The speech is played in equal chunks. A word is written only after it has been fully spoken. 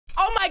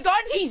my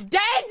god, he's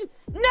dead?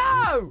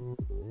 No!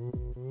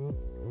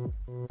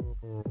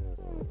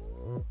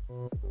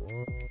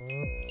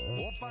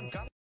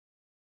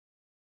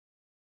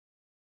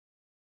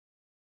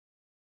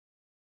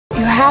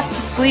 You have to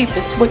sleep.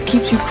 It's what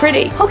keeps you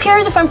pretty. Who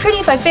cares if I'm pretty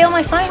if I fail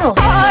my final?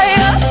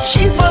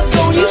 Cheaper,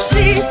 don't you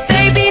see?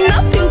 Baby,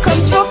 nothing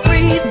comes for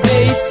free.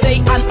 They say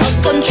I'm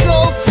a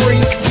control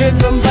freak,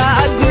 driven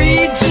by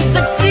greed to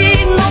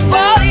succeed.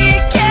 Nobody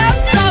can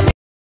stop me.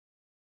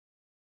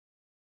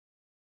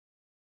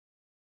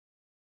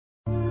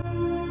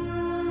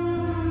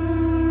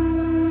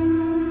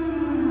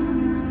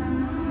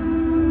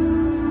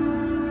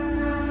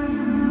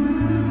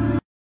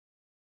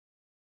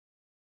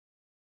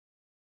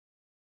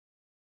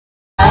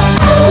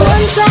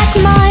 One track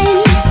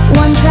mind,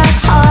 one track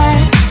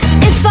heart.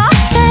 If I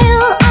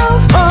fail, I'll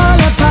fall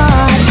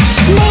apart.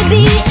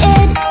 Maybe it.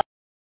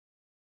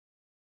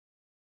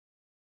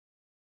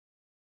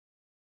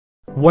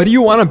 What do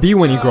you want to be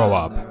when you grow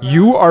up?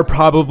 You are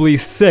probably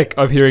sick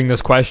of hearing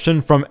this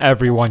question from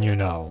everyone you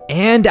know.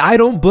 And I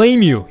don't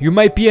blame you. You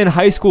might be in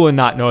high school and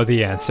not know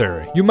the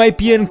answer. You might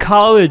be in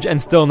college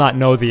and still not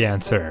know the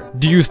answer.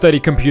 Do you study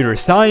computer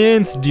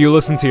science? Do you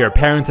listen to your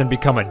parents and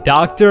become a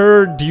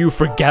doctor? Do you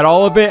forget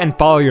all of it and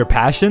follow your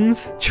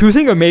passions?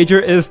 Choosing a major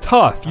is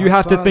tough. You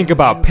have to think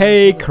about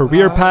pay,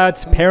 career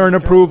paths, parent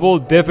approval,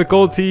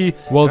 difficulty.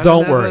 Well,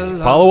 don't worry.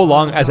 Follow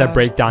along as I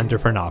break down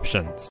different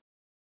options.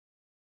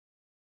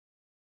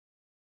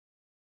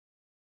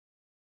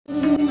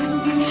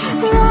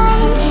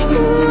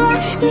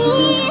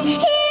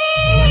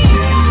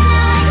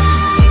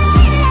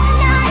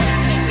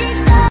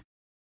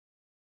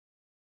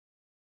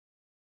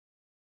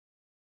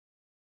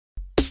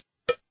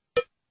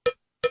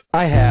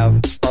 I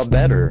have a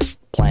better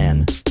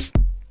plan.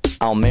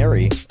 I'll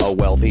marry a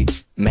wealthy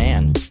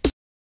man.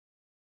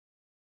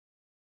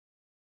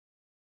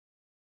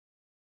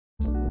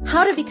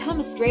 How to become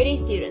a straight-A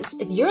student.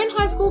 If you're in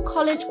high school,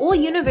 college, or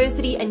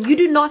university and you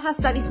do not have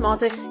Study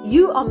Smarter,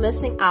 you are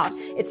missing out.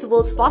 It's the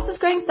world's fastest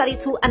growing study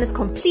tool and it's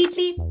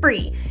completely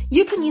free.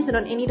 You can use it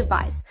on any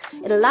device.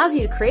 It allows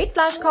you to create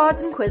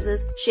flashcards and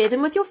quizzes, share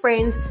them with your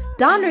friends,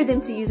 download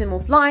them to use them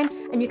offline,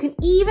 and you can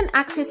even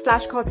access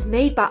flashcards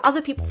made by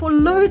other people for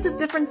loads of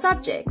different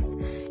subjects.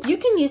 You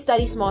can use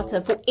Study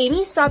Smarter for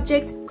any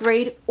subject,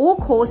 grade, or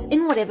course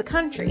in whatever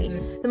country.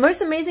 The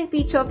most amazing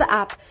feature of the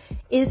app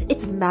is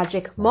its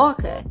magic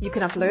marker. You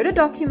can upload a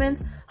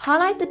document,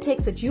 highlight the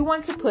text that you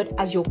want to put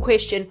as your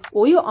question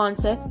or your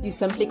answer. You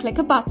simply click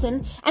a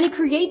button and it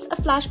creates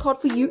a flashcard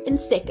for you in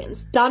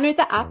seconds. Download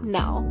the app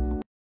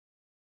now.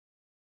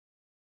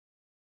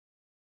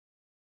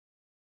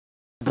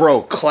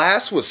 Bro,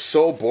 class was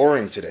so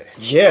boring today.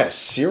 Yeah,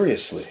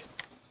 seriously.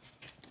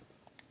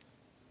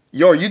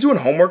 Yo, are you doing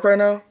homework right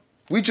now?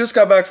 We just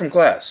got back from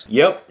class.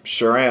 Yep,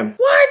 sure am.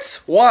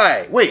 What?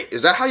 Why? Wait,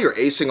 is that how you're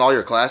acing all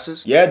your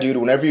classes? Yeah, dude,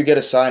 whenever you get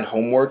assigned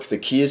homework, the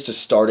key is to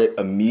start it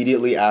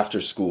immediately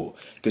after school.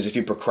 Because if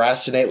you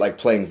procrastinate like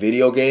playing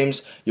video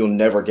games, you'll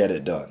never get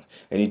it done.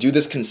 And you do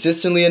this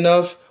consistently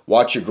enough,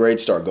 watch your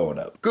grades start going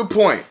up. Good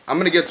point. I'm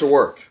gonna get to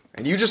work.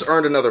 And you just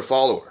earned another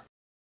follower.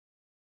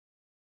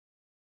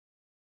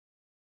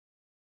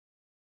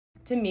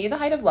 To me, the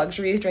height of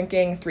luxury is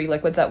drinking 3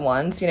 liquids at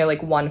once, you know,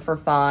 like 1 for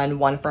fun,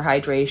 1 for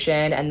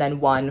hydration, and then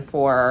 1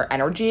 for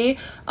energy.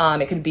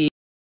 It could be...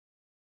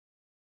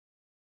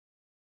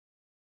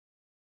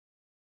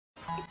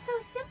 It's so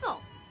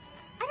simple.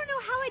 I don't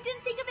know how I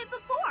didn't think of it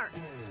before.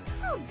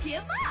 Oh,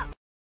 give up.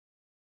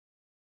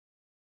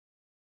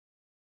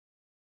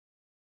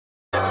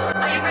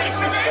 Are you ready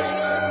for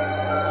this?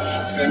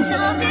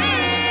 Sensible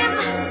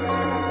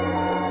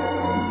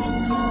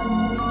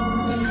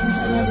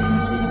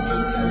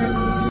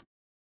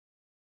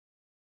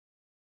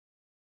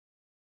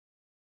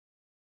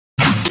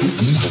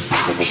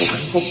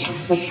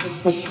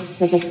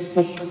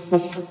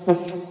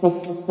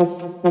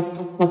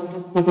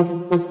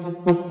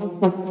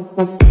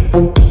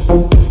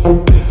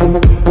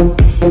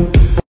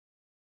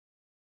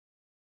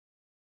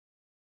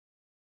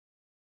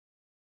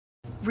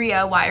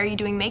Ria, why are you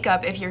doing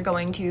makeup if you're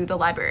going to the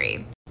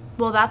library?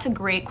 Well, that's a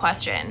great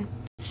question.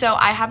 So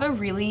I have a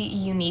really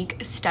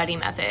unique study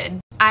method.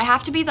 I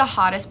have to be the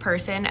hottest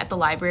person at the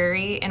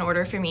library in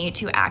order for me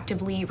to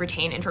actively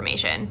retain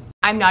information.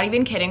 I'm not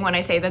even kidding when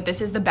I say that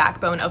this is the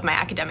backbone of my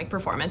academic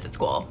performance at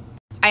school.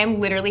 I am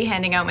literally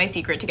handing out my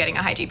secret to getting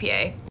a high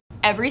GPA.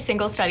 Every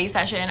single study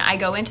session, I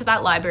go into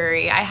that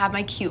library, I have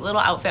my cute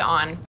little outfit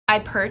on, I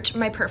perch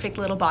my perfect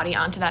little body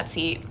onto that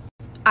seat,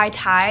 I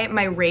tie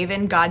my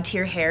raven god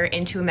tier hair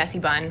into a messy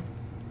bun,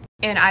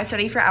 and I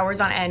study for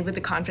hours on end with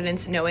the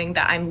confidence knowing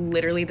that I'm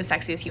literally the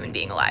sexiest human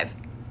being alive.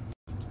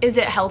 Is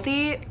it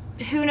healthy?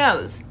 Who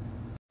knows?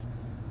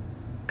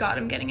 God,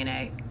 I'm getting an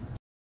A.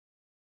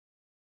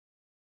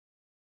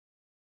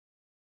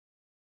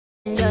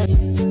 So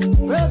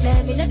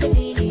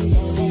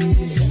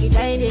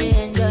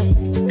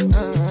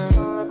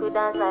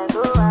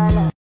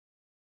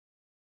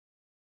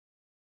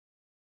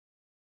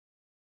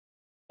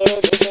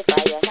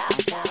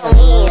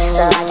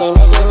I can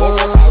make it just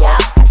a fire.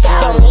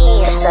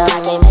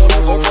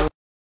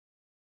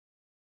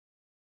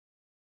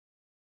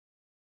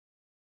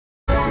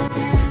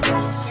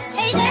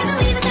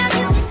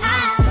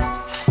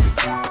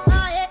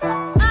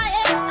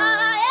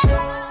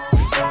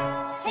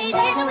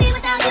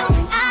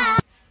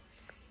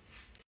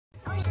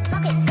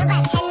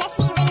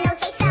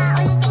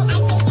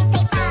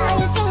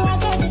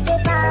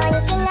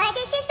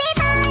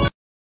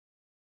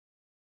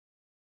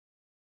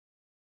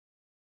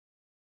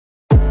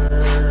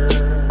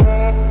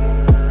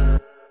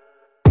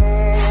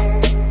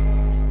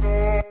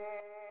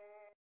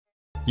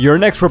 Your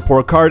next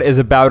report card is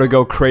about to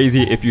go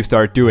crazy if you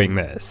start doing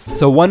this.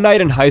 So one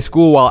night in high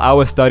school while I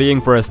was studying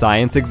for a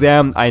science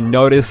exam, I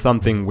noticed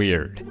something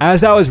weird.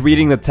 As I was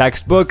reading the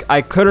textbook,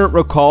 I couldn't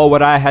recall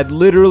what I had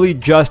literally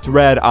just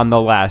read on the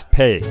last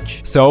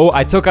page. So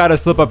I took out a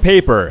slip of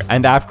paper,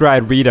 and after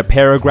I'd read a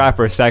paragraph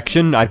or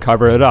section, I'd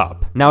cover it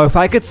up. Now if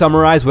I could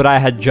summarize what I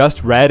had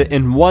just read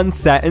in one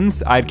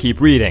sentence, I'd keep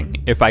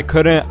reading. If I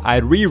couldn't,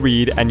 I'd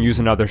reread and use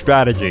another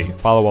strategy.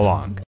 Follow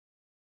along.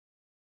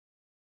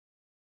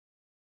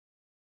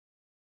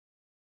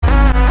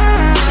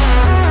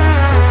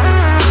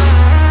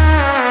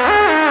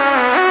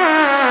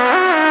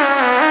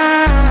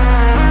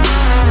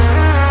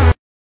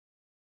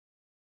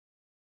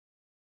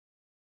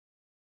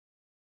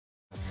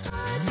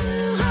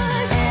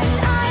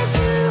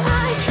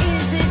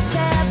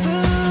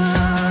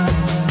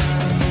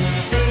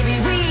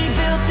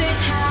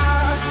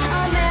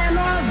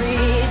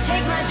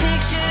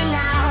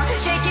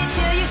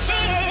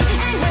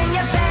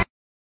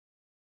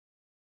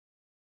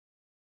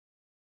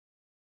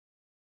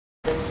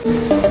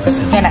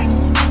 Nghe này,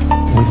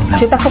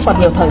 chúng ta không còn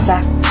nhiều thời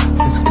gian.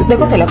 Đây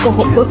có thể là cơ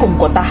hội cuối cùng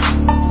của ta.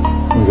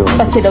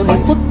 Ta chiến đấu đến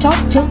phút chót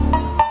chứ.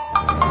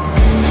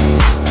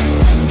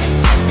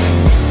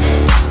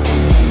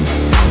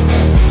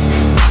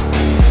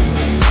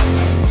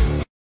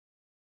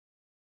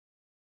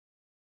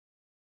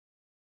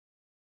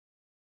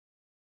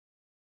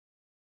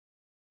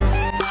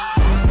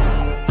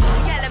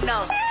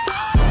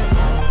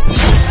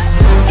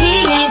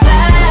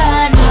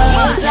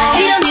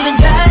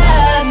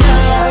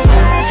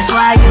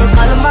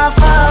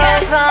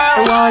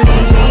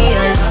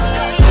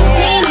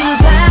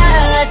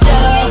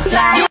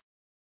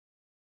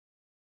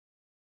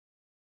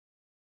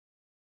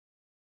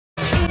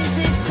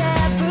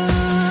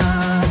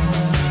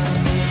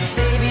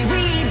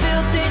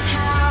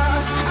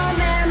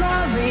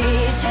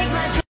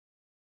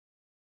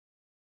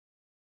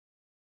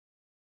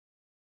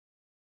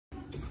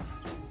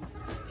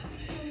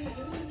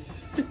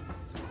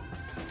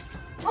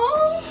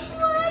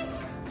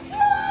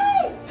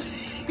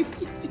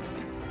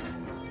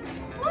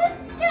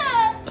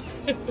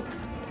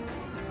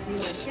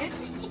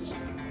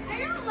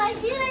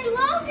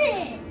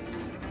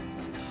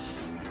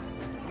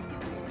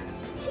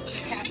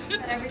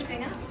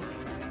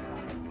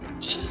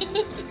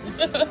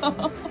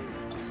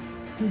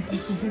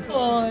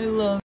 Oh, I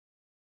love